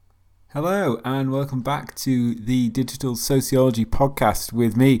Hello and welcome back to the Digital Sociology Podcast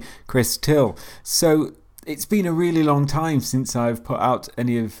with me, Chris Till. So it's been a really long time since I've put out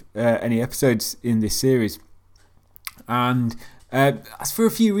any episodes in this series, and that's for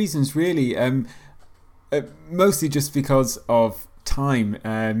a few reasons really. Mostly just because of time.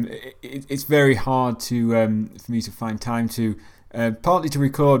 It's very hard for me to find time to. Partly to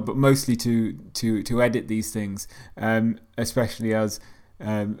record, but mostly to edit these things, especially as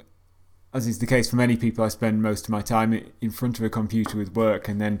is the case for many people. I spend most of my time in front of a computer with work,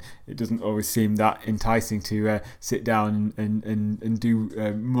 and then it doesn't always seem that enticing to sit down and do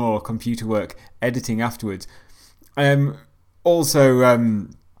more computer work editing afterwards. Also,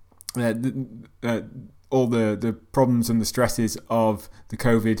 all the problems and the stresses of the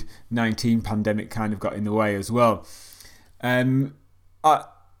COVID-19 pandemic kind of got in the way as well.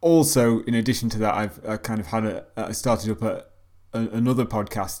 Also, in addition to that, I've kind of had I started up another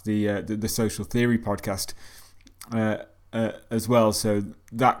podcast, the Social Theory podcast, as well. So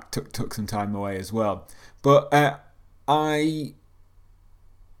that took some time away as well. But I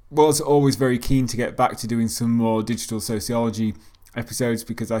was always very keen to get back to doing some more digital sociology episodes,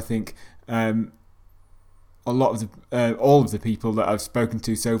 because I think a lot of all of the people that I've spoken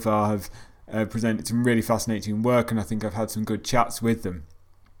to so far have presented some really fascinating work, and I think I've had some good chats with them.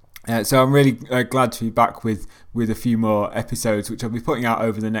 So I'm really glad to be back with a few more episodes, which I'll be putting out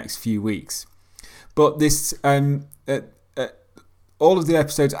over the next few weeks. But this, all of the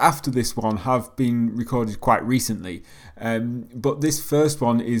episodes after this one have been recorded quite recently. But this first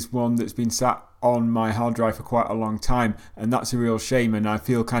one is one that's been sat on my hard drive for quite a long time, and that's a real shame. And I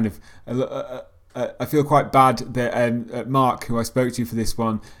feel kind of, I feel quite bad that Mark, who I spoke to for this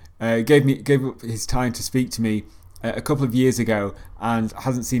one, gave up his time to speak to me a couple of years ago and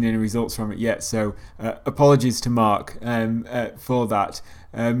hasn't seen any results from it yet. So apologies to Mark for that.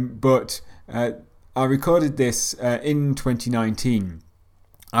 But I recorded this in 2019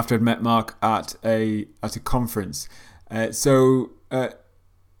 after I'd met Mark at a conference. So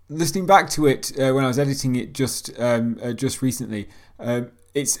listening back to it when I was editing it just recently,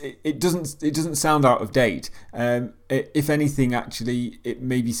 it doesn't sound out of date. If anything, actually, it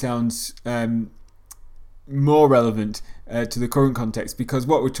maybe sounds more relevant to the current context, because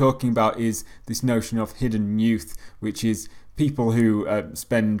what we're talking about is this notion of hidden youth, which is people who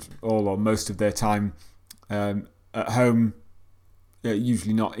spend all or most of their time at home,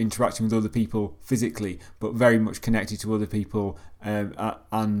 usually not interacting with other people physically, but very much connected to other people and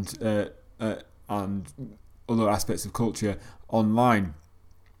other aspects of culture online.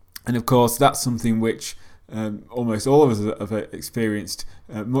 And of course, that's something which almost all of us have experienced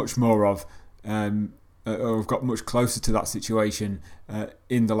much more of, or have got much closer to that situation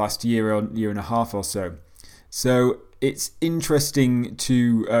in the last year and a half or so. So it's interesting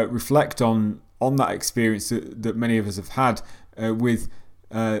to reflect on that experience that many of us have had with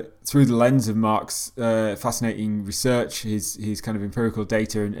through the lens of Mark's fascinating research, his kind of empirical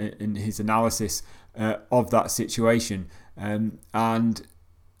data and his analysis of that situation. And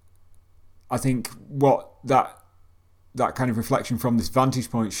I think what that kind of reflection from this vantage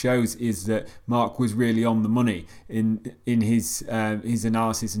point shows is that Mark was really on the money in his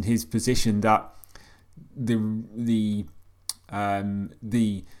analysis and his position, that the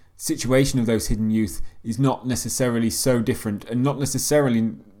situation of those hidden youth is not necessarily so different and not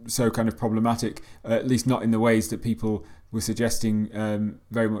necessarily so kind of problematic, at least not in the ways that people were suggesting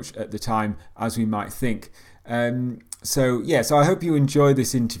very much at the time, as we might think. So I hope you enjoy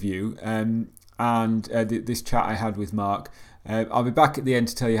this interview and this chat I had with Mark. I'll be back at the end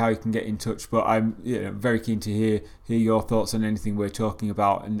to tell you how you can get in touch, but I'm very keen to hear your thoughts on anything we're talking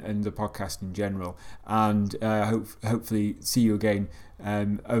about and the podcast in general. And hopefully see you again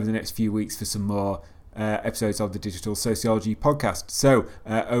over the next few weeks for some more episodes of the Digital Sociology Podcast. So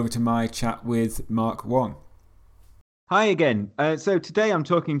over to my chat with Mark Wong. Hi again. So today I'm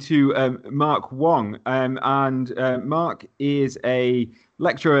talking to Mark Wong, and Mark is a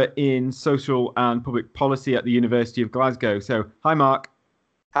lecturer in social and public policy at the University of Glasgow. So, hi, Mark.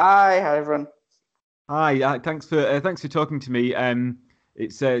 Hi everyone. Hi. Thanks for talking to me.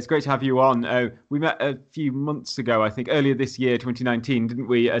 It's great to have you on. We met a few months ago, I think, earlier this year, 2019, didn't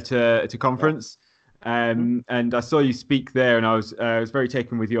we, at a conference? Yeah. And I saw you speak there, and I was very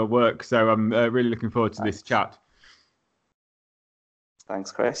taken with your work. So I'm really looking forward to this chat.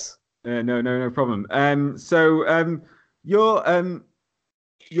 Thanks, Chris. No problem. So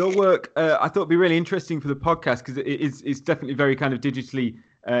your work, I thought would be really interesting for the podcast, because it's definitely very kind of digitally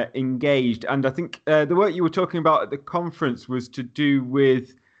engaged. And I think the work you were talking about at the conference was to do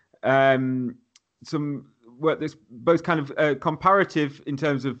with some work that's both kind of comparative in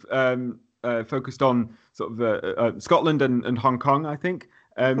terms of focused on sort of Scotland and Hong Kong, I think,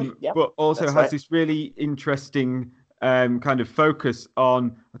 Yep, but also that's has right. this really interesting kind of focus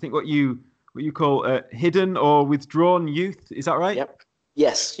on, I think, what you call hidden or withdrawn youth. Is that right? Yep.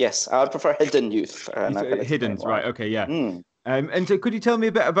 Yes. I would prefer hidden youth, and I can explain Hiddens, why. right? Okay, yeah. Mm. And so, could you tell me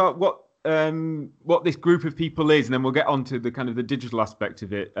a bit about what this group of people is, and then we'll get on to the kind of the digital aspect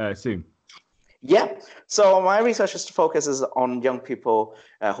of it soon. Yeah. So my research is focuses on young people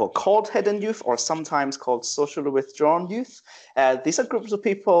who are called hidden youth or sometimes called socially withdrawn youth. These are groups of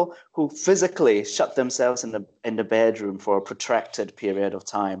people who physically shut themselves in the bedroom for a protracted period of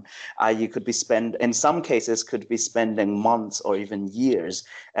time. You could be in some cases, could be spending months or even years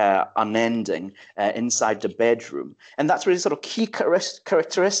unending inside the bedroom. And that's really sort of key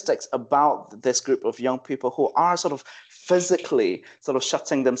characteristics about this group of young people who are sort of physically sort of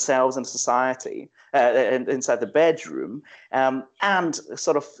shutting themselves in society inside the bedroom. And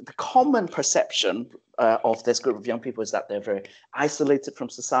sort of the common perception of this group of young people is that they're very isolated from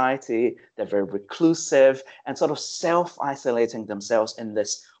society, they're very reclusive, and sort of self-isolating themselves in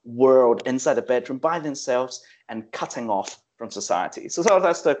this world inside the bedroom by themselves and cutting off from society. So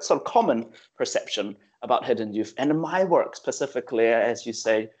that's the sort of common perception about hidden youth. And in my work specifically, as you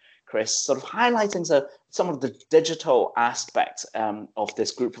say, Chris, sort of highlighting some of the digital aspects of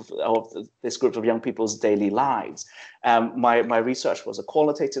this group of young people's daily lives. My research was a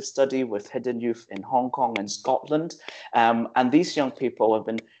qualitative study with hidden youth in Hong Kong and Scotland, and these young people have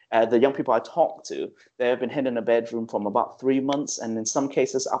been the young people I talked to. They have been hidden in a bedroom from about 3 months, and in some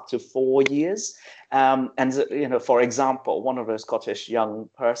cases up to 4 years. And for example, one of the Scottish young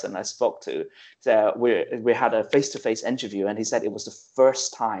person I spoke to, we had a face-to-face interview, and he said it was the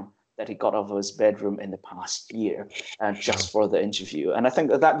first time that he got out of his bedroom in the past year, just for the interview. And I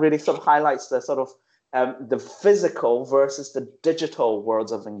think that really sort of highlights the sort of the physical versus the digital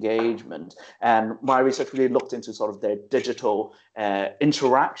worlds of engagement. And my research really looked into sort of their digital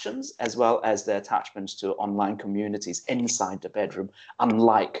interactions as well as their attachments to online communities inside the bedroom,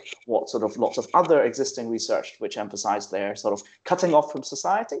 unlike what sort of lots of other existing research which emphasize their sort of cutting off from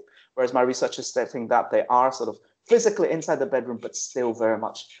society, whereas my research is stating that they are sort of physically inside the bedroom, but still very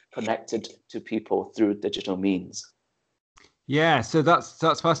much connected to people through digital means. Yeah, so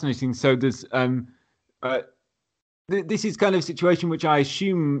that's fascinating. So there's this is kind of situation which I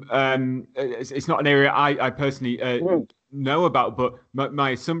assume it's not an area I personally know about, but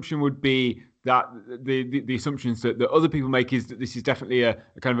my assumption would be that the assumptions that other people make is that this is definitely a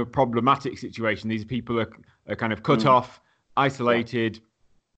kind of a problematic situation. These people are kind of cut off, isolated.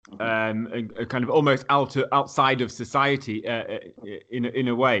 Yeah. And kind of almost outside of society in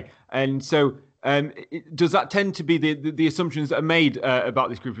a way, and so does that tend to be the assumptions that are made about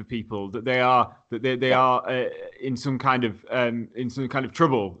this group of people, that they are in some kind of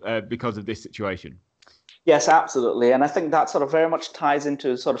trouble because of this situation? Yes, absolutely. And I think that sort of very much ties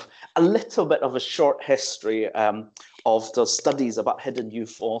into sort of a little bit of a short history of the studies about hidden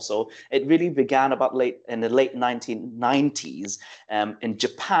youth also. It really began in the late 1990s in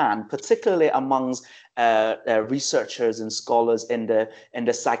Japan, particularly amongst researchers and scholars in the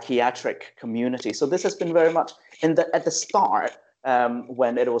psychiatric community. So this has been very much at the start.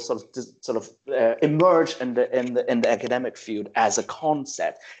 When it was sort of emerged in the academic field as a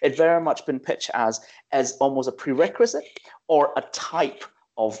concept, it very much been pitched as almost a prerequisite or a type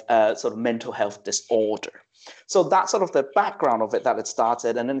of sort of mental health disorder. So that's sort of the background of it, that it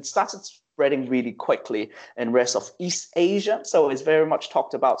started, and then it started spreading really quickly in rest of East Asia. So it's very much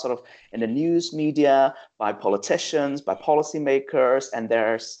talked about sort of in the news media, by politicians, by policymakers, and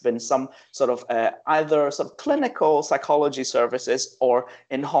there's been some sort of either sort of clinical psychology services, or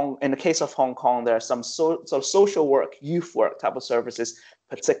in the case of Hong Kong, there are some sort of social work, youth work type of services,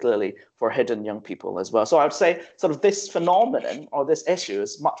 particularly for hidden young people as well. So I would say sort of this phenomenon or this issue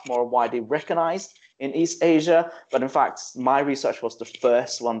is much more widely recognized in East Asia, but in fact, my research was the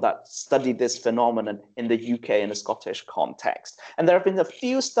first one that studied this phenomenon in the UK in a Scottish context. And there have been a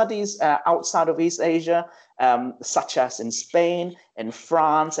few studies outside of East Asia, such as in Spain, in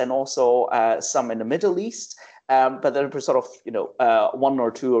France, and also some in the Middle East. But there were sort of, one or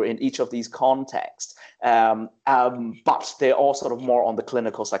two in each of these contexts. But they're all sort of more on the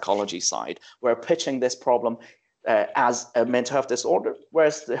clinical psychology side. We're pitching this problem as a mental health disorder,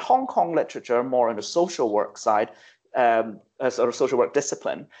 whereas the Hong Kong literature, more on the social work side, sort of social work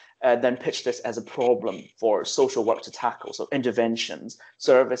discipline, then pitched this as a problem for social work to tackle. So interventions,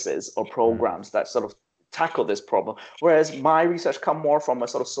 services, or programs that sort of tackle this problem. Whereas my research come more from a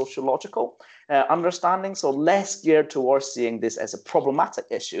sort of sociological understanding, so less geared towards seeing this as a problematic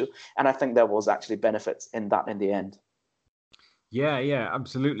issue. And I think there was actually benefits in that in the end. Yeah,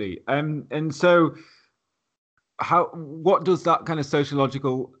 absolutely. And so what does that kind of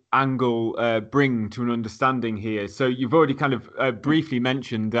sociological angle bring to an understanding here? So you've already kind of briefly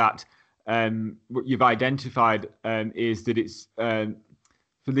mentioned that what you've identified is that it's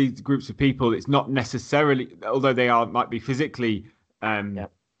for these groups of people, it's not necessarily, although they might be physically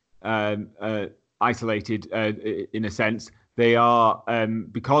isolated in a sense, they are,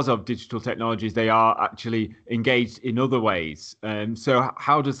 because of digital technologies, they are actually engaged in other ways. So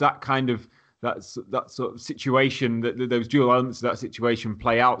how does that kind of, that sort of situation, those dual elements of that situation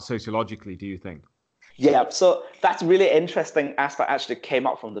play out sociologically, do you think? Yeah, so that's really interesting aspect actually came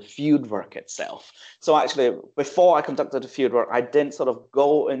up from the fieldwork itself. So actually, before I conducted the fieldwork, I didn't sort of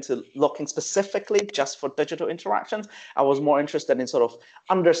go into looking specifically just for digital interactions. I was more interested in sort of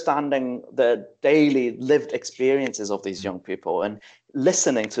understanding the daily lived experiences of these young people and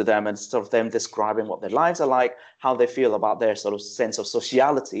listening to them and sort of them describing what their lives are like, how they feel about their sort of sense of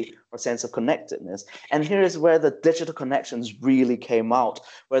sociality or sense of connectedness. And here is where the digital connections really came out,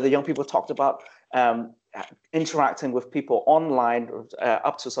 where the young people talked about interacting with people online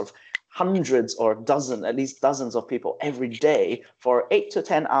up to sort of hundreds or at least dozens of people every day for 8 to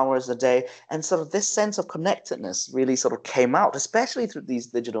 10 hours a day. And sort of this sense of connectedness really sort of came out, especially through these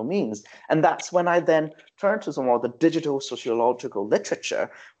digital means. And that's when I then turned to some more of the digital sociological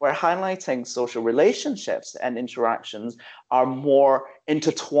literature, where highlighting social relationships and interactions are more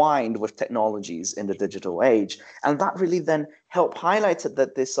intertwined with technologies in the digital age. And that really then helped highlight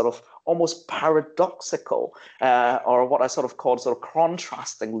that this sort of almost paradoxical, or what I sort of call sort of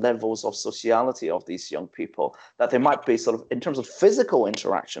contrasting levels of sociality of these young people, that they might be sort of, in terms of physical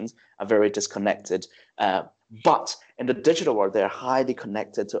interactions, are very disconnected, but in the digital world, they're highly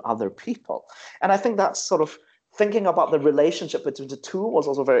connected to other people. And I think that's sort of thinking about the relationship between the two was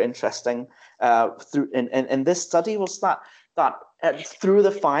also very interesting in this study, was that through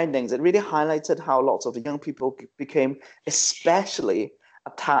the findings, it really highlighted how lots of young people became especially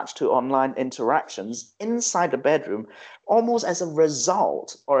attached to online interactions inside the bedroom, almost as a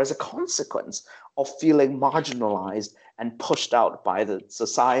result or as a consequence of feeling marginalized and pushed out by the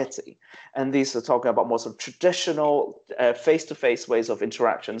society. And these are talking about more sort of traditional face-to-face ways of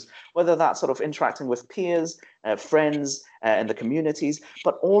interactions, whether that's sort of interacting with peers, friends in the communities,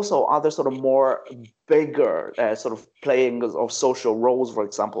 but also other sort of more bigger sort of playing of social roles, for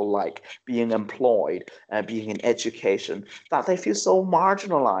example, like being employed, being in education, that they feel so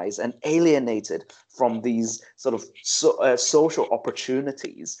marginalized and alienated from these sort of social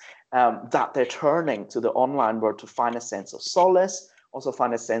opportunities, that they're turning to the online world to find a sense of solace, also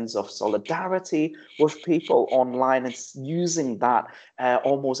find a sense of solidarity with people online, and using that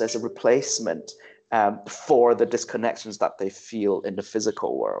almost as a replacement for the disconnections that they feel in the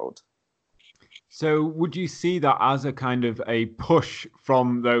physical world. So would you see that as a kind of a push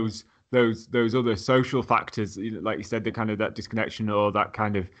from those other social factors, like you said, the kind of that disconnection or that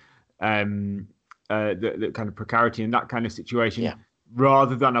kind of the kind of precarity in that kind of situation,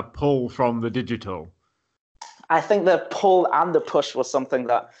 rather than a pull from the digital? I think the pull and the push was something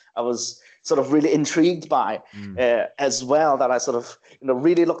that I was sort of really intrigued by as well, that I sort of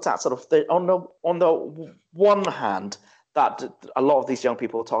really looked at sort of on the one hand, that a lot of these young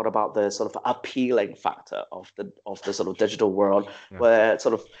people talked about the sort of appealing factor of the sort of digital world, where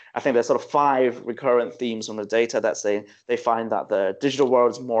sort of I think there's sort of 5 recurrent themes from the data that say they find that the digital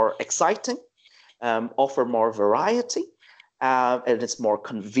world is more exciting, offer more variety, and it's more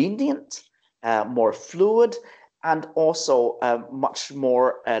convenient, more fluid, and also much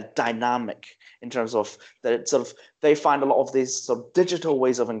more dynamic in terms of the sort of, they find a lot of these sort of digital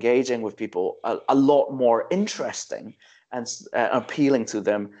ways of engaging with people a lot more interesting and appealing to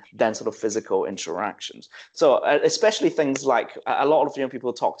them than sort of physical interactions. So especially things like a lot of young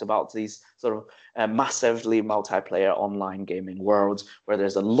people talked about these sort of massively multiplayer online gaming worlds, where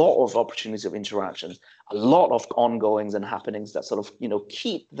there's a lot of opportunities of interactions, a lot of ongoings and happenings that sort of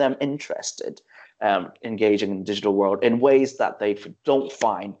keep them interested, engaging in the digital world in ways that they don't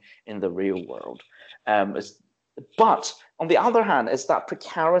find in the real world. But on the other hand, it's that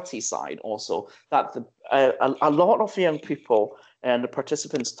precarity side also, that a lot of young people and the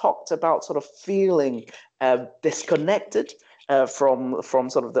participants talked about sort of feeling disconnected from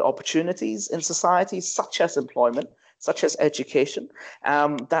sort of the opportunities in society, such as employment, such as education.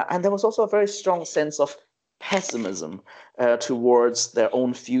 And there was also a very strong sense of pessimism towards their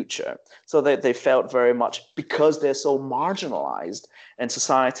own future. So they felt very much, because they're so marginalized in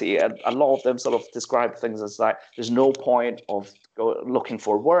society, and a lot of them sort of describe things as like, there's no point of looking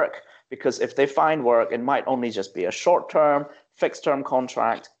for work, because if they find work, it might only just be a short-term, fixed-term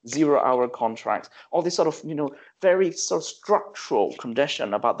contract, 0-hour contract, all these sort of, very sort of structural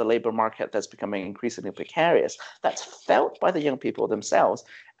condition about the labor market that's becoming increasingly precarious, that's felt by the young people themselves.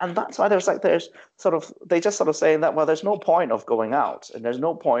 And that's why they just sort of saying that, well, there's no point of going out, and there's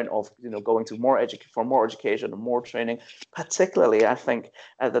no point of, going to more education and more training. Particularly, I think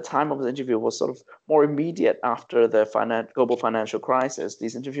at the time of the interview was sort of more immediate after the global financial crisis.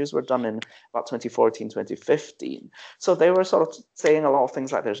 These interviews were done in about 2014, 2015. So they were sort of saying a lot of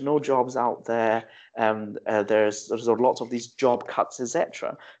things like, there's no jobs out there, there's lots of these job cuts,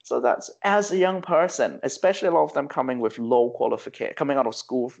 etc. So that's, as a young person, especially a lot of them coming out of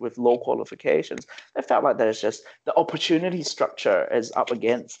school with low qualifications, they felt like there's just the opportunity structure is up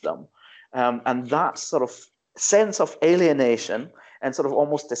against them, and that sort of sense of alienation and sort of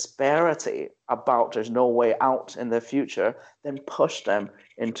almost disparity about there's no way out in the future then pushed them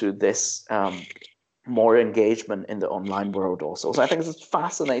into this more engagement in the online world also. So I think it's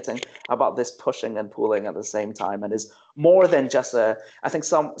fascinating about this pushing and pulling at the same time, and is more than just I think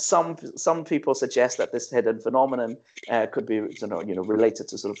some people suggest that this hidden phenomenon could be related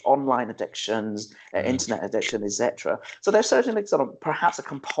to sort of online addictions, internet addiction, etc. So there's certainly sort of perhaps a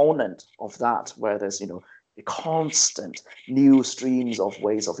component of that where there's constant new streams of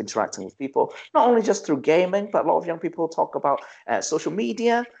ways of interacting with people, not only just through gaming, but a lot of young people talk about social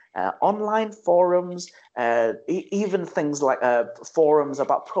media, online forums, even things like forums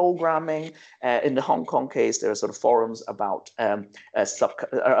about programming. In the Hong Kong case, there are sort of forums about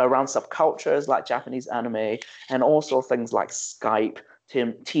around subcultures like Japanese anime, and also things like Skype,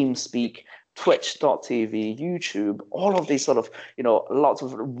 TeamSpeak, Twitch.tv, YouTube, all of these sort of, lots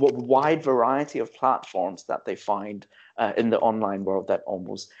of wide variety of platforms that they find in the online world that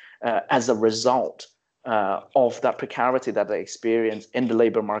almost, as a result of that precarity that they experience in the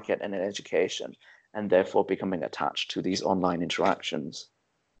labor market and in education, and therefore becoming attached to these online interactions.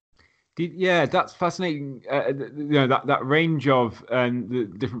 Yeah, that's fascinating. That range of the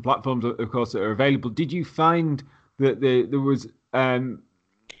different platforms, of course, that are available. Did you find that there was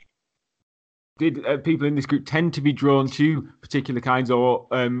did people in this group tend to be drawn to particular kinds, or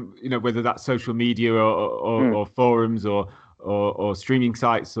whether that's social media or forums or streaming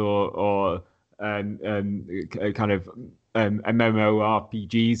sites or kind of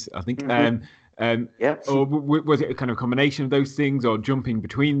MMORPGs, I think. Or was it a kind of combination of those things, or jumping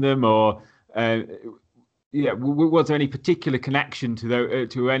between them, or was there any particular connection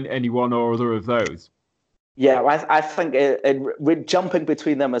to any one or other of those? Yeah, I think jumping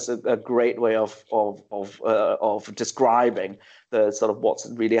between them is a great way of describing the sort of what's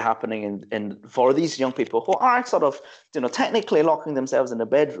really happening in for these young people who are sort of technically locking themselves in a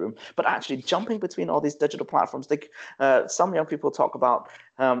bedroom, but actually jumping between all these digital platforms. Some young people talk about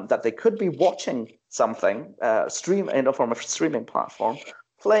that they could be watching something stream in the form of streaming platform,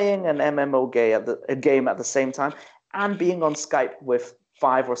 playing an MMO game at the same time, and being on Skype with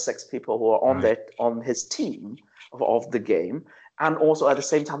 5 or 6 people who are on his team of the game, and also at the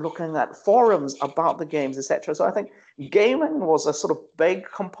same time looking at forums about the games, etc. So I think gaming was a sort of big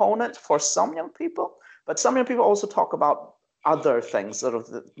component for some young people, but some young people also talk about other things, sort of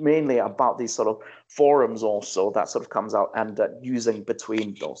mainly about these sort of forums also that sort of comes out, and using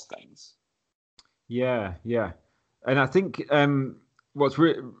between those things. Yeah, and I think what's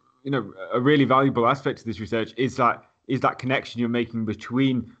a really valuable aspect of this research is that connection you're making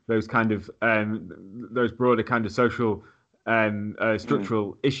between those kind of those broader kind of social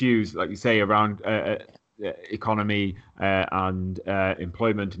structural issues, like you say, around economy and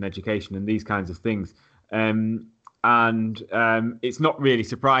employment and education and these kinds of things. And it's not really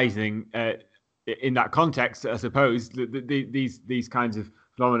surprising in that context, I suppose, that these kinds of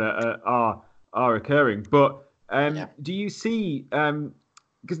phenomena are occurring. But do you see?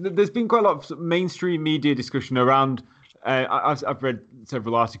 Because there's been quite a lot of mainstream media discussion around. I've read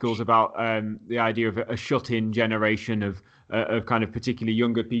several articles about the idea of a shut-in generation of kind of particularly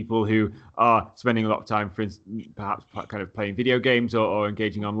younger people who are spending a lot of time, for instance, perhaps kind of playing video games or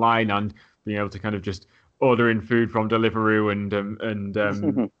engaging online, and being able to kind of just order in food from Deliveroo and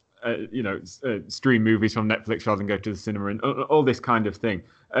stream movies from Netflix rather than go to the cinema, and all this kind of thing.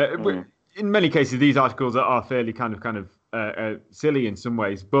 In many cases, these articles are fairly kind of silly in some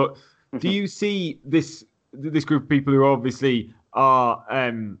ways. But do you see this group of people who obviously are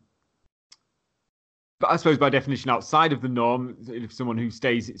but I suppose by definition, outside of the norm, if someone who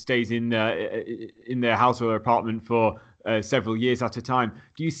stays in their house or their apartment for several years at a time,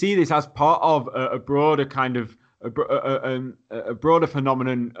 do you see this as part of a broader kind of a broader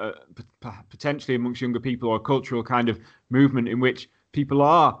phenomenon, potentially amongst younger people, or a cultural kind of movement in which people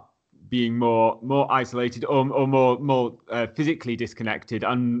are being more isolated or more physically disconnected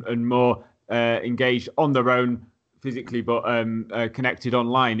and more engaged on their own physically, but connected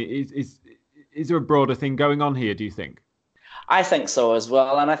online? Is there a broader thing going on here, do you think? I think so as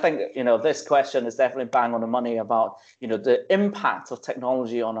well. And I think, this question is definitely bang on the money about, the impact of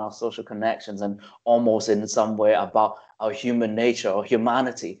technology on our social connections, and almost in some way about our human nature or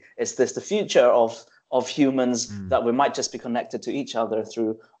humanity. Is this the future of humans, that we might just be connected to each other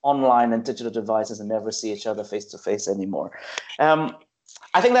through online and digital devices and never see each other face to face anymore?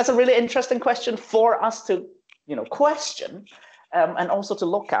 I think that's a really interesting question for us to, question. And also to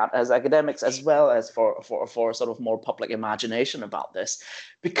look at as academics, as well as for sort of more public imagination about this,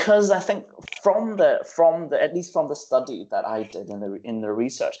 because I think from the at least from the study that I did in the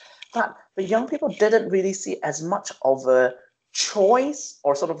research, that the young people didn't really see as much of a choice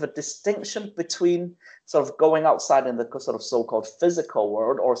or sort of a distinction between sort of going outside in the sort of so-called physical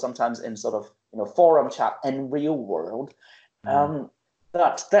world, or sometimes in sort of forum chat and real world.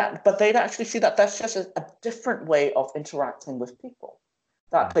 But they'd actually see that that's just a different way of interacting with people.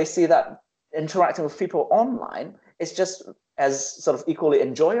 That they see that interacting with people online is just as sort of equally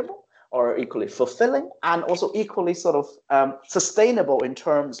enjoyable or equally fulfilling, and also equally sort of sustainable in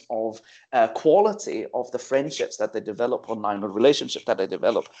terms of quality of the friendships that they develop online, or relationship that they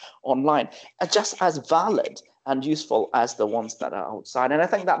develop online, are just as valid and useful as the ones that are outside. And I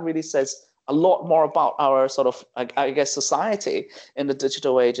think that really says a lot more about our sort of, I guess, society in the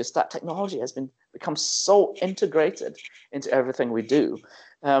digital age, is that technology has become so integrated into everything we do.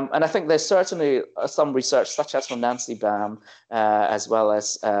 And I think there's certainly some research, such as from Nancy Bam, as well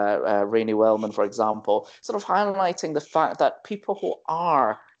as Rainey Wellman, for example, sort of highlighting the fact that people who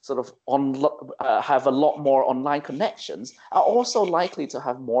are sort of have a lot more online connections are also likely to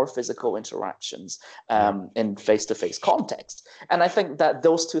have more physical interactions in face-to-face context. And I think that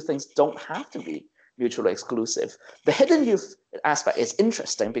those two things don't have to be mutually exclusive. The hidden youth aspect is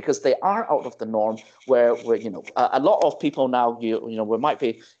interesting because they are out of the norm, where a lot of people now, we might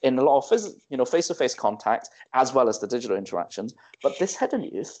be in a lot of face-to-face contact as well as the digital interactions, but this hidden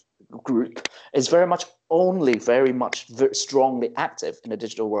youth group is very much very strongly active in the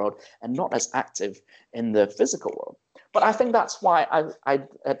digital world and not as active in the physical world. But I think that's why I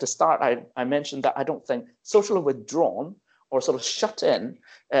at the start I mentioned that I don't think socially withdrawn or sort of shut in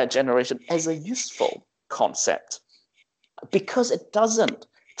generation is a useful concept, because it doesn't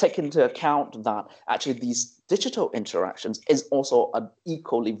take into account that actually these digital interactions is also an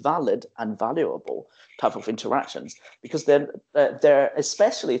equally valid and valuable type of interactions, because then they're,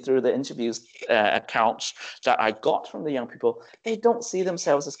 especially through the interviews accounts that I got from the young people, they don't see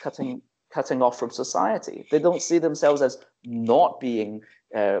themselves as cutting off from society. They don't see themselves as not being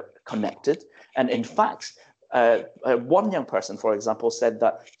connected. And in fact, one young person, for example, said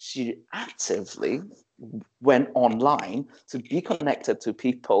that she actively went online to be connected to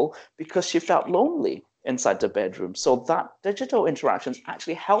people because she felt lonely inside the bedroom. So that digital interactions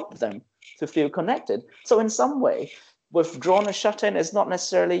actually help them to feel connected. So in some way, withdrawn and shut in is not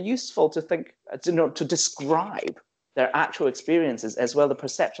necessarily useful to think, to describe their actual experiences as well, the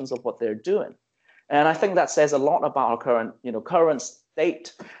perceptions of what they're doing. And I think that says a lot about our current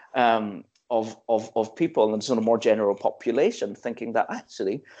state of people and sort of more general population, thinking that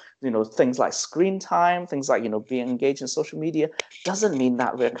actually, things like screen time, things like, being engaged in social media doesn't mean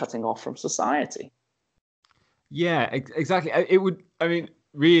that we're cutting off from society. Yeah, exactly. It would,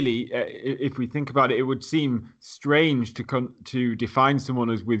 really, if we think about it, it would seem strange to define someone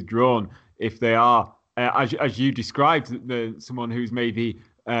as withdrawn if they are, as you described, someone who's maybe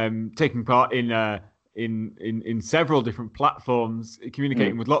taking part in several different platforms,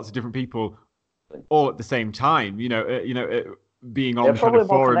 communicating with lots of different people all at the same time. Being on. They're probably kind of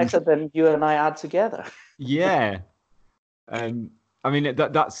more connected than you and I add together. Yeah.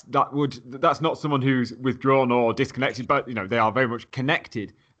 That's not someone who's withdrawn or disconnected, but they are very much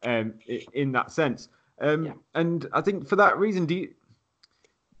connected in that sense. And I think for that reason, do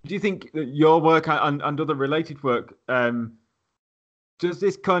you think that your work and other related work does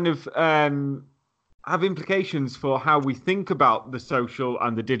this kind of have implications for how we think about the social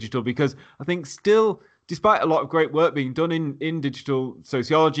and the digital? Because I think still, despite a lot of great work being done in digital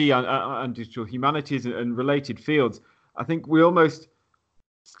sociology and digital humanities and related fields, I think we almost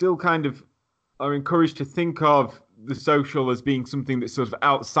still kind of are encouraged to think of the social as being something that's sort of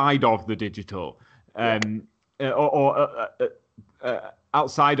outside of the digital.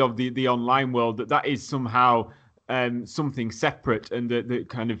 outside of the online world, that is somehow something separate, and the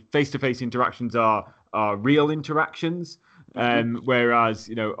kind of face-to-face interactions are real interactions, whereas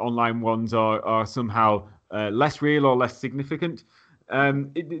online ones are somehow less real or less significant.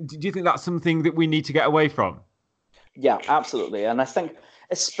 Do you think that's something that we need to get away from? Yeah, absolutely. And I think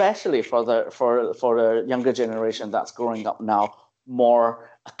especially for the younger generation that's growing up now, more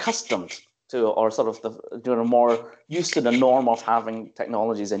accustomed to, or sort of more used to the norm of having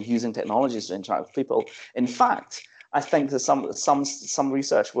technologies and using technologies to interact with people. In fact, I think that some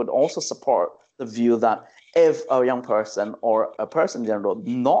research would also support the view that if a young person or a person in general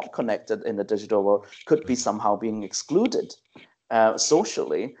not connected in the digital world could be somehow being excluded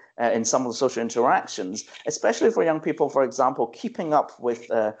socially in some of the social interactions, especially for young people, for example, keeping up with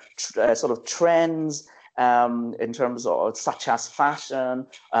sort of trends in terms of such as fashion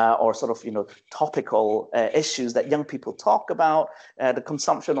or sort of topical issues that young people talk about, the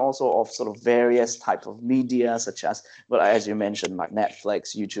consumption also of sort of various types of media such as, well, as you mentioned, like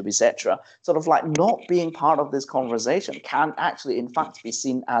Netflix, YouTube, etc., sort of like not being part of this conversation can actually in fact be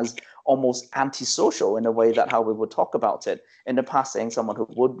seen as almost antisocial in a way that how we would talk about it in the past, saying someone who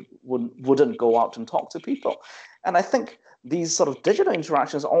wouldn't go out and talk to people. And I think these sort of digital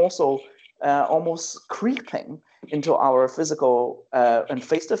interactions also almost creeping into our physical and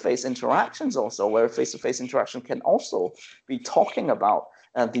face-to-face interactions also, where face-to-face interaction can also be talking about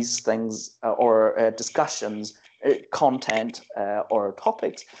these things or discussions, content or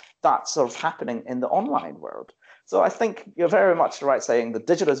topics that's sort of happening in the online world. So I think you're very much right saying the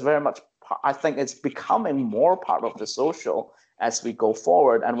digital is very much, I think it's becoming more part of the social as we go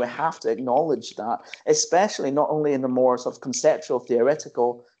forward. And we have to acknowledge that, especially not only in the more sort of conceptual,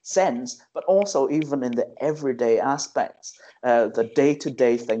 theoretical sense, but also even in the everyday aspects, the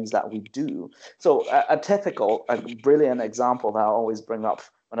day-to-day things that we do. So a brilliant example that I always bring up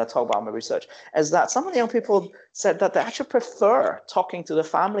when I talk about my research is that some of the young people said that they actually prefer talking to the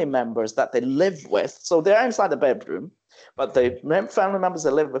family members that they live with. So they're inside the bedroom, but the family members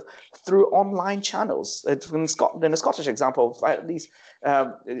they live with through online channels. In the Scottish example, at least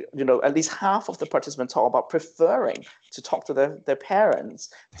at least half of the participants talk about preferring to talk to their parents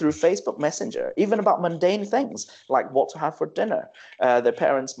through Facebook Messenger, even about mundane things like what to have for dinner. Their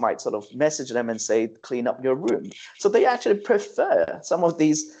parents might sort of message them and say, clean up your room. So they actually prefer some of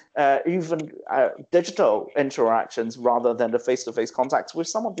these even digital interactions rather than the face-to-face contacts with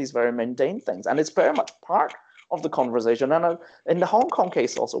some of these very mundane things. And it's very much part of the conversation. And in the Hong Kong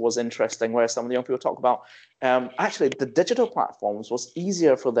case also was interesting, where some of the young people talk about actually the digital platforms was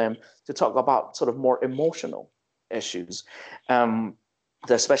easier for them to talk about sort of more emotional issues.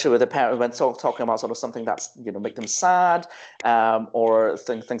 Especially with the parents when talking about sort of something that's make them sad or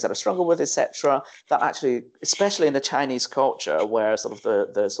things that I struggle with, etc. That actually, especially in the Chinese culture, where sort of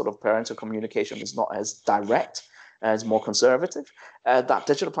the sort of parental communication is not as direct, as more conservative, that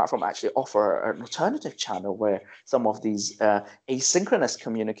digital platform actually offer an alternative channel where some of these asynchronous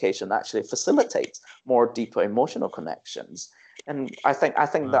communication actually facilitates more deeper emotional connections. And I think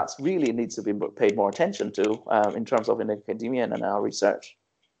that's really needs to be paid more attention to in terms of in academia and in our research.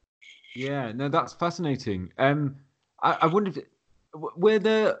 Yeah, no, that's fascinating. I wondered, were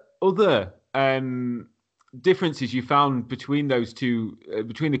there other differences you found between those two,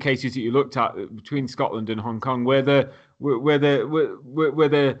 between the cases that you looked at, between Scotland and Hong Kong? Were there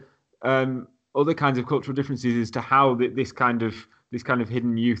other kinds of cultural differences as to how this kind of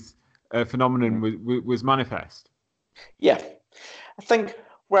hidden youth phenomenon was manifest? Yeah, I think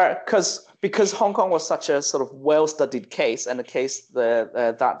because Hong Kong was such a sort of well-studied case, and a case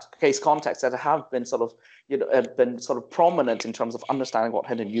that case context that have been sort of prominent in terms of understanding what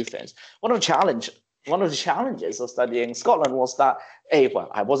hidden youth is. One of the challenges of studying Scotland was that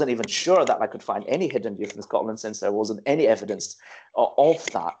I wasn't even sure that I could find any hidden youth in Scotland, since there wasn't any evidence of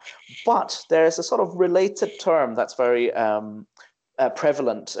that. But there is a sort of related term that's very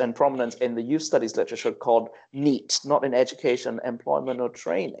prevalent and prominent in the youth studies literature called NEET, not in education, employment, or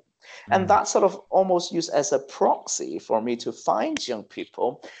training. And that's sort of almost used as a proxy for me to find young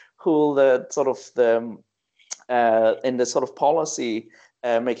people who in the sort of policy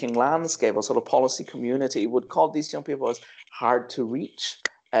making landscape or sort of policy community would call these young people as hard to reach,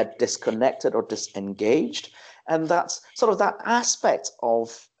 disconnected or disengaged. And that's sort of that aspect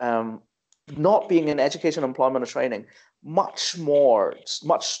of not being in education, employment, or training much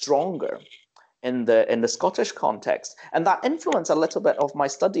stronger in the Scottish context. And that influenced a little bit of my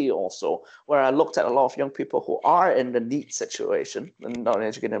study also, where I looked at a lot of young people who are in the NEET situation, and not in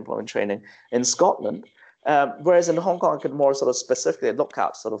education, employment, training in Scotland, Whereas in Hong Kong, I could more sort of specifically look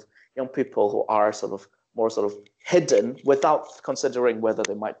at sort of young people who are sort of more sort of hidden without considering whether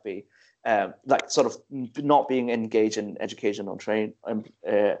they might be like sort of not being engaged in education or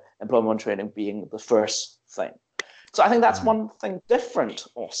employment training being the first thing. So I think that's one thing different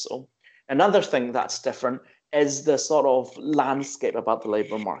also. Another thing that's different is the sort of landscape about the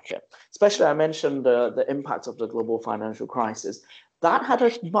labor market. Especially I mentioned the impact of the global financial crisis. That had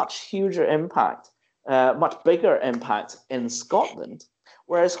a much huger impact, much bigger impact in Scotland,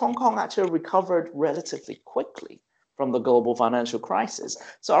 whereas Hong Kong actually recovered relatively quickly from the global financial crisis.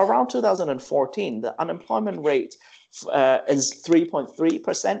 So around 2014, the unemployment rate is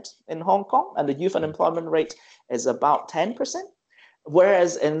 3.3% in Hong Kong, and the youth unemployment rate is about 10%.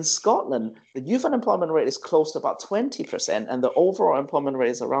 Whereas in Scotland, the youth unemployment rate is close to about 20%, and the overall employment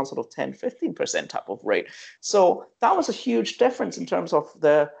rate is around sort of 10-15% type of rate. So that was a huge difference in terms of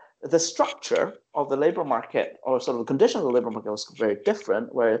the structure of the labor market, or sort of the condition of the labor market was very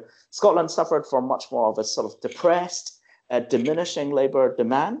different, where Scotland suffered from much more of a sort of depressed, diminishing labor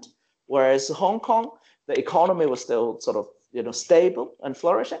demand, whereas Hong Kong, the economy was still sort of stable and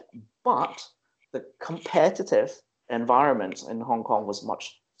flourishing, but the competitive environment in Hong Kong was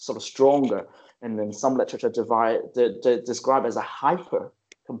much sort of stronger, and in some literature described as a hyper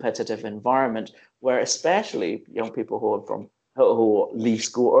competitive environment, where especially young people who leave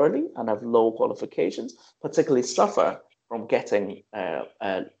school early and have low qualifications particularly suffer from getting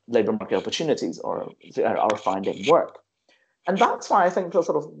labor market opportunities or finding work. And that's why I think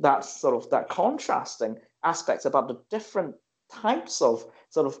that contrasting aspects about the different types of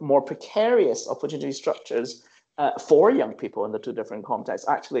sort of more precarious opportunity structures for young people in the two different contexts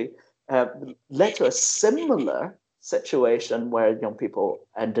actually led to a similar situation where young people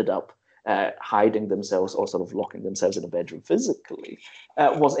ended up hiding themselves or sort of locking themselves in a bedroom physically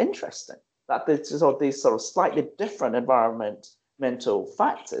was interesting. That these sort of slightly different environmental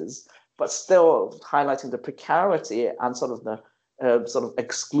factors, but still highlighting the precarity and sort of the sort of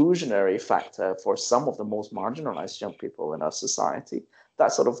exclusionary factor for some of the most marginalized young people in our society.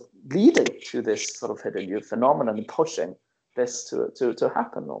 That's sort of leading to this sort of hidden youth phenomenon and pushing this to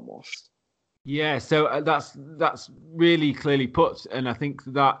happen almost. Yeah, so that's really clearly put, and I think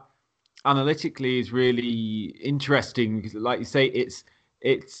that analytically is really interesting because, like you say,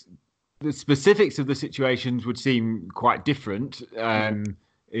 it's the specifics of the situations would seem quite different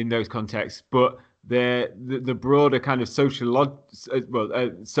in those contexts, but the broader kind of social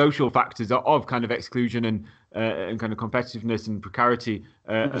factors of kind of exclusion and kind of competitiveness and precarity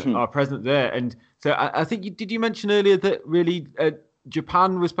are present there. And so I think did you mention earlier that really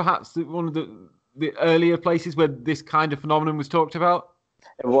Japan was perhaps one of the earlier places where this kind of phenomenon was talked about?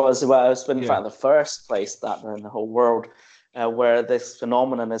 It was, in fact, the first place that in the whole world where this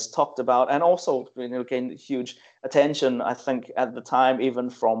phenomenon is talked about, and also gained huge attention, I think, at the time, even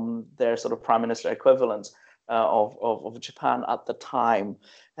from their sort of prime minister equivalent of Japan at the time.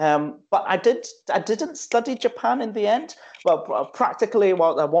 But I didn't study Japan in the end. Well, practically, I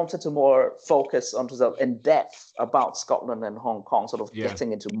wanted to more focus on sort of in depth about Scotland and Hong Kong, sort of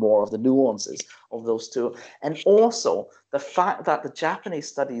getting into more of the nuances of those two. And also the fact that the Japanese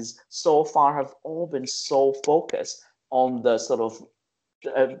studies so far have all been so focused on the sort of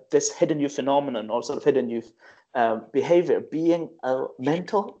this hidden youth phenomenon or sort of hidden youth behavior being a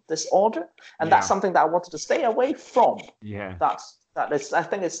mental disorder. And that's something that I wanted to stay away from. Yeah. I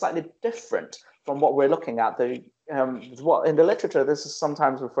think it's slightly different from what we're looking at. What in the literature, this is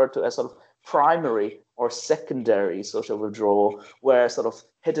sometimes referred to as sort of primary or secondary social withdrawal, where sort of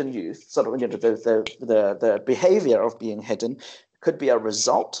hidden youth, sort of the behavior of being hidden could be a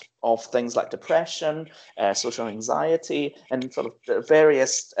result of things like depression, social anxiety, and sort of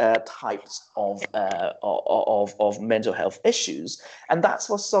various types of mental health issues. And that's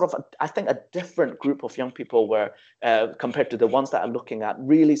what sort of, I think, a different group of young people where, compared to the ones that are looking at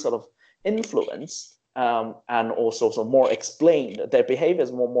really sort of influence and also sort of more explained, their behavior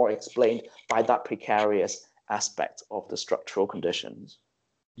is more explained by that precarious aspect of the structural conditions.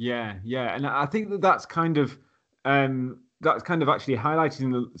 Yeah, and I think that's kind of actually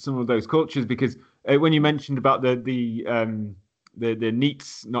highlighting some of those cultures, because when you mentioned about the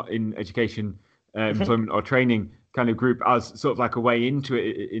NEETs, not in education, employment or training kind of group, as sort of like a way into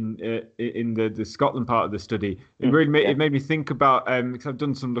it in the Scotland part of the study, it made me think about because I've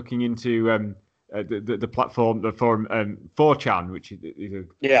done some looking into the platform, the forum 4chan, which is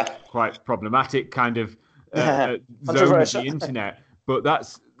a quite problematic kind of zone of the internet, but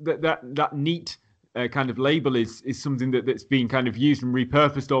that NEET kind of label is something that's been kind of used and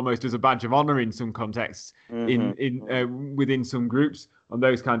repurposed almost as a badge of honor in some contexts in within some groups on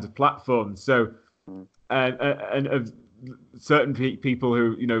those kinds of platforms. So and of certain people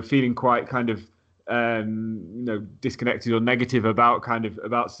who, feeling quite kind of disconnected or negative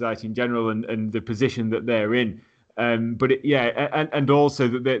about society in general and the position that they're in. And also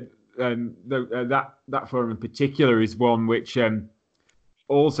that forum in particular is one which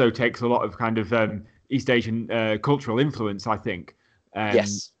also takes a lot of kind of East Asian cultural influence, I think.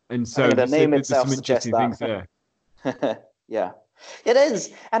 Yes. And so I think the name there's itself some suggests interesting that. things there. Yeah, it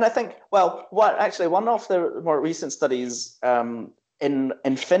is. And I think, well, one of the more recent studies in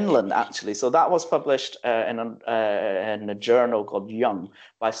Finland, actually, so that was published in a journal called Young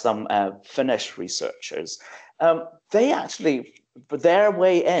by some Finnish researchers. They actually, their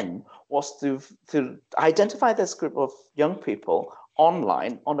way in was to identify this group of young people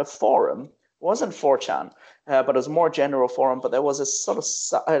online on a forum. It wasn't 4chan, but it was a more general forum. But there was a sort of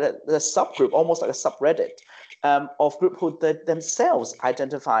a subgroup, almost like a subreddit, of group who themselves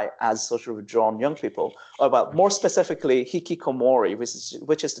identify as socially withdrawn young people, or well, more specifically, hikikomori,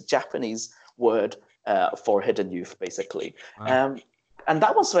 which is the Japanese word for hidden youth, basically. Wow. And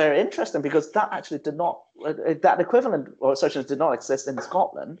that was very interesting because that actually did not, that equivalent or such did not exist in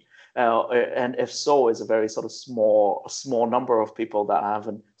Scotland. And if so, is a very sort of small number of people that I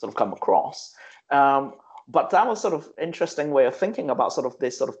haven't sort of come across. But that was sort of interesting way of thinking about sort of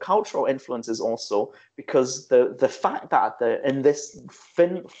this sort of cultural influences also, because the fact that in this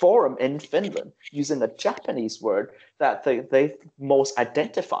forum in Finland, using a Japanese word that they most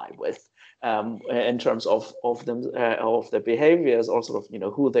identify with, in terms of them of their behaviors or sort of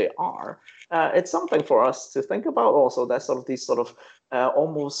who they are, it's something for us to think about also. That sort of these sort of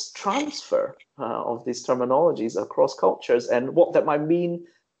almost transfer of these terminologies across cultures and what that might mean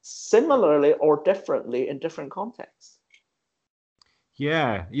similarly or differently in different contexts.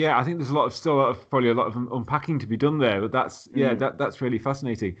 Yeah, I think there's probably a lot of unpacking to be done there, but that's really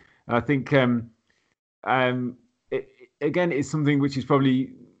fascinating. And I think again, it's something which is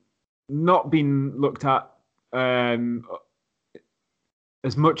probably not been looked at as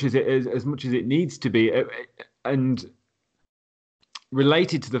much as it needs to be, and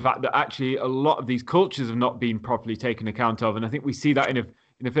related to the fact that actually a lot of these cultures have not been properly taken account of, and I think we see that in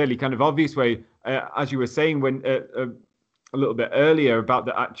a fairly kind of obvious way, as you were saying when a little bit earlier about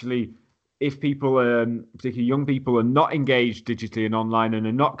that. Actually, if people, particularly young people, are not engaged digitally and online and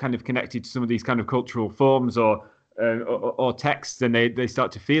are not kind of connected to some of these kind of cultural forms or texts, then they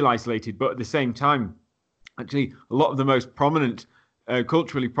start to feel isolated. But at the same time, actually, a lot of the most prominent,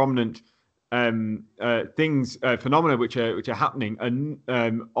 culturally prominent things, phenomena which are happening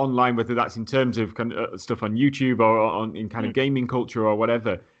online, whether that's in terms of kind of stuff on YouTube or in kind of gaming culture or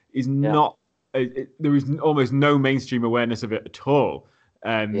whatever, is not. There is almost no mainstream awareness of it at all.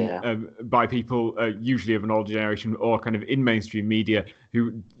 By people usually of an older generation or kind of in mainstream media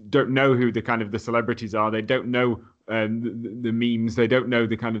who don't know who the celebrities are. They don't know the memes. They don't know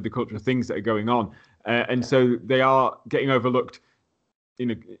the kind of the cultural things that are going on, and so they are getting overlooked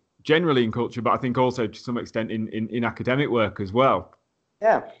generally in culture, but I think also to some extent in academic work as well.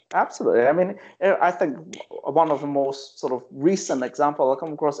 Yeah, absolutely. I mean, I think one of the most sort of recent example I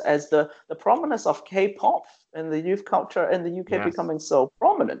come across is the prominence of K-pop in the youth culture in the UK becoming so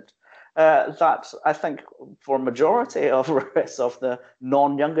prominent that I think for majority of the rest of the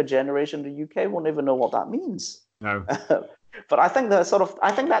non-younger generation, the UK won't even know what that means. No. But I think that's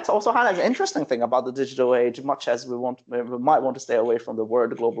also highlights an interesting thing about the digital age, much as we might want to stay away from the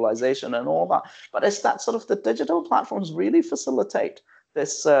word globalization and all that. But it's that sort of the digital platforms really facilitate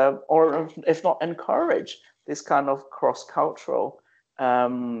this, or if not encourage, this kind of cross-cultural,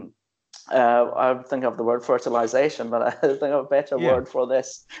 I think of the word fertilization, but I think of a better word for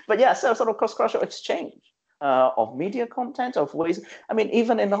this. But yeah, so sort of cross-cultural exchange of media content, of ways. I mean,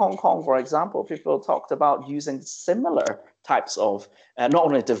 even in Hong Kong, for example, people talked about using similar types of not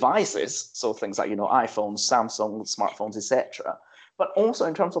only devices, so things like iPhones, Samsung smartphones, etc., but also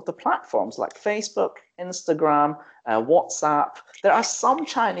in terms of the platforms like Facebook, Instagram, WhatsApp. There are some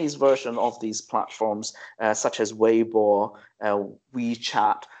Chinese version of these platforms, such as Weibo,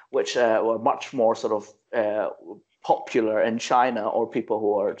 WeChat, which were much more sort of popular in China, or people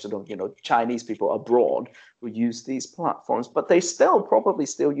who are sort of, Chinese people abroad who use these platforms. But they probably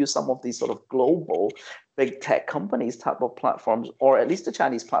still use some of these sort of global big tech companies type of platforms, or at least the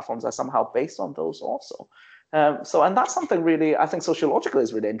Chinese platforms are somehow based on those also. And that's something really, I think sociologically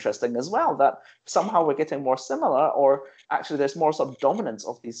is really interesting as well, that somehow we're getting more similar, or actually there's more sort of dominance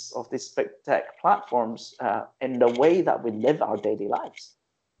of these big tech platforms in the way that we live our daily lives.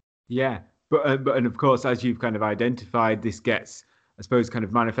 Yeah, but and of course, as you've kind of identified, this gets, I suppose, kind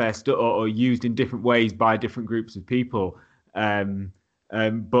of manifest or used in different ways by different groups of people.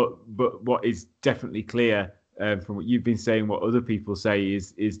 But what is definitely clear from what you've been saying, what other people say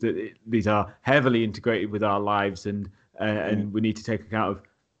is that these are heavily integrated with our lives, and we need to take account of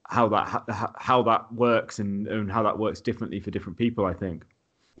how that works and how that works differently for different people, I think.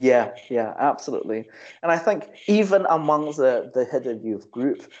 Yeah, absolutely. And I think even amongst the hidden youth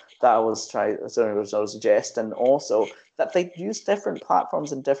group that I was suggesting also that they use different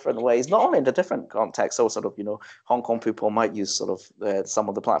platforms in different ways, not only in the different contexts. So sort of, Hong Kong people might use sort of some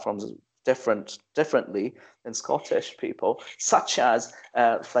of the platforms differently than Scottish people, such as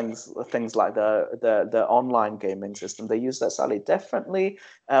things like the online gaming system. They use that slightly differently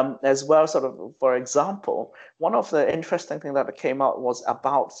as well. Sort of, for example, one of the interesting things that came out was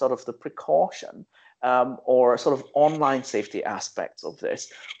about sort of the precaution or sort of online safety aspects of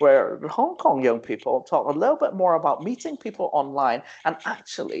this, where Hong Kong young people talk a little bit more about meeting people online. And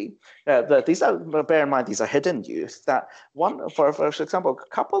actually, bear in mind, these are hidden youth. That one, for example, a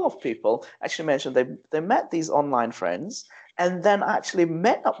couple of people actually mentioned they met these online friends and then actually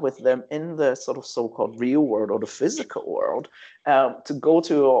met up with them in the sort of so-called real world or the physical world to go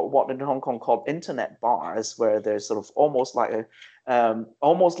to what in Hong Kong called internet bars, where there's sort of almost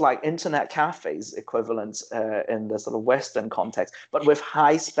like internet cafes equivalent in the sort of Western context, but with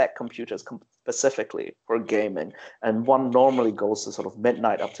high-spec computers specifically for gaming. And one normally goes to sort of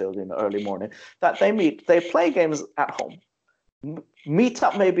midnight up till early morning. That they play games at home, meet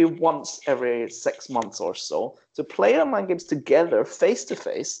up maybe once every 6 months or so to play online games together face to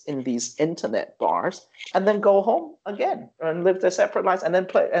face in these internet bars, and then go home again and live their separate lives, and then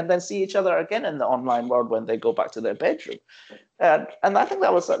play and then see each other again in the online world when they go back to their bedroom. And I think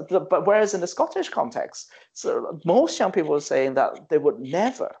that was, but whereas in the Scottish context, so most young people were saying that they would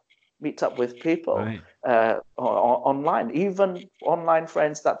never meet up with people online, even online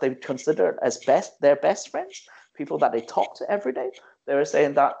friends that they considered as their best friends, people that they talk to every day. They were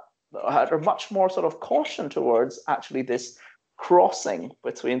saying that had a much more sort of caution towards actually this crossing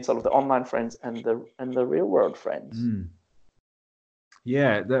between sort of the online friends and the real world friends. Mm.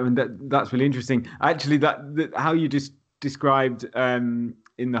 Yeah, that's really interesting. Actually, that how you just described in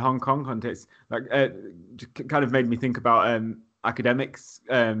the Hong Kong context, like kind of made me think about academics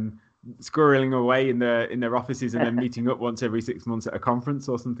squirreling away in their offices and then meeting up once every 6 months at a conference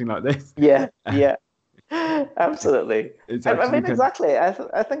or something like this. Yeah. Absolutely. I mean, exactly. I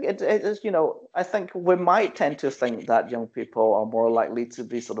think it is, I think we might tend to think that young people are more likely to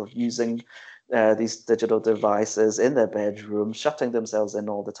be sort of using these digital devices in their bedroom, shutting themselves in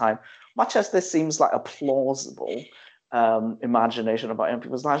all the time, much as this seems like a plausible imagination about young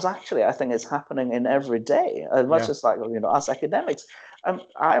people's lives. Actually, I think it's happening in every day, as much as like, us academics. I'm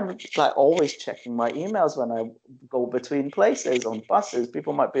like always checking my emails when I go between places on buses.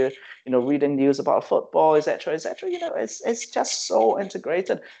 People might be, reading news about football, etc., etc. It's just so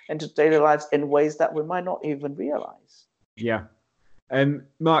integrated into daily lives in ways that we might not even realize. Yeah.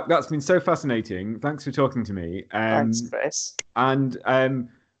 Mark, that's been so fascinating. Thanks for talking to me. Thanks, Chris. And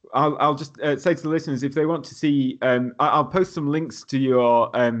I'll just say to the listeners, if they want to see, I'll post some links to your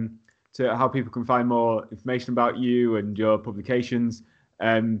to how people can find more information about you and your publications.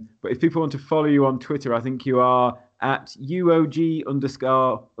 But if people want to follow you on Twitter, I think you are at UOG__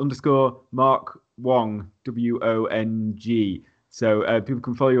 Mark Wong, WONG. So people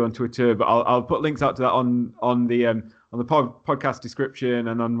can follow you on Twitter, but I'll put links out to that on the podcast description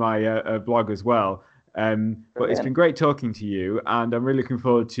and on my blog as well. But it's been great talking to you, and I'm really looking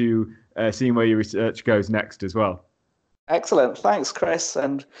forward to seeing where your research goes next as well. Excellent. Thanks, Chris.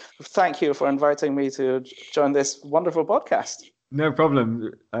 And thank you for inviting me to join this wonderful podcast. No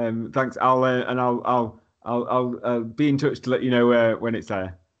problem. Thanks. I'll be in touch to let you know when it's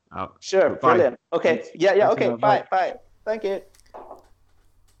there. Sure. Brilliant. Okay. Yeah. Okay. Bye. Thank you.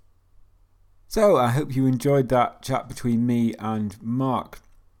 So I hope you enjoyed that chat between me and Mark.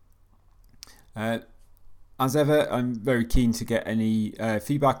 As ever, I'm very keen to get any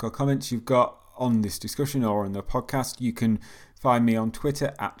feedback or comments you've got on this discussion or on the podcast. You can find me on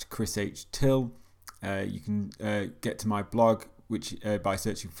Twitter at Chris H. Till. You can get to my blog, which by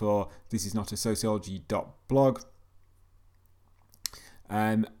searching for thisisnotasociology.blog.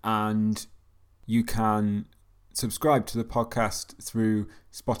 And you can subscribe to the podcast through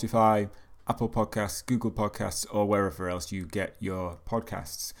Spotify, Apple Podcasts, Google Podcasts, or wherever else you get your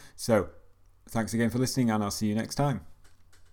podcasts. So thanks again for listening, and I'll see you next time.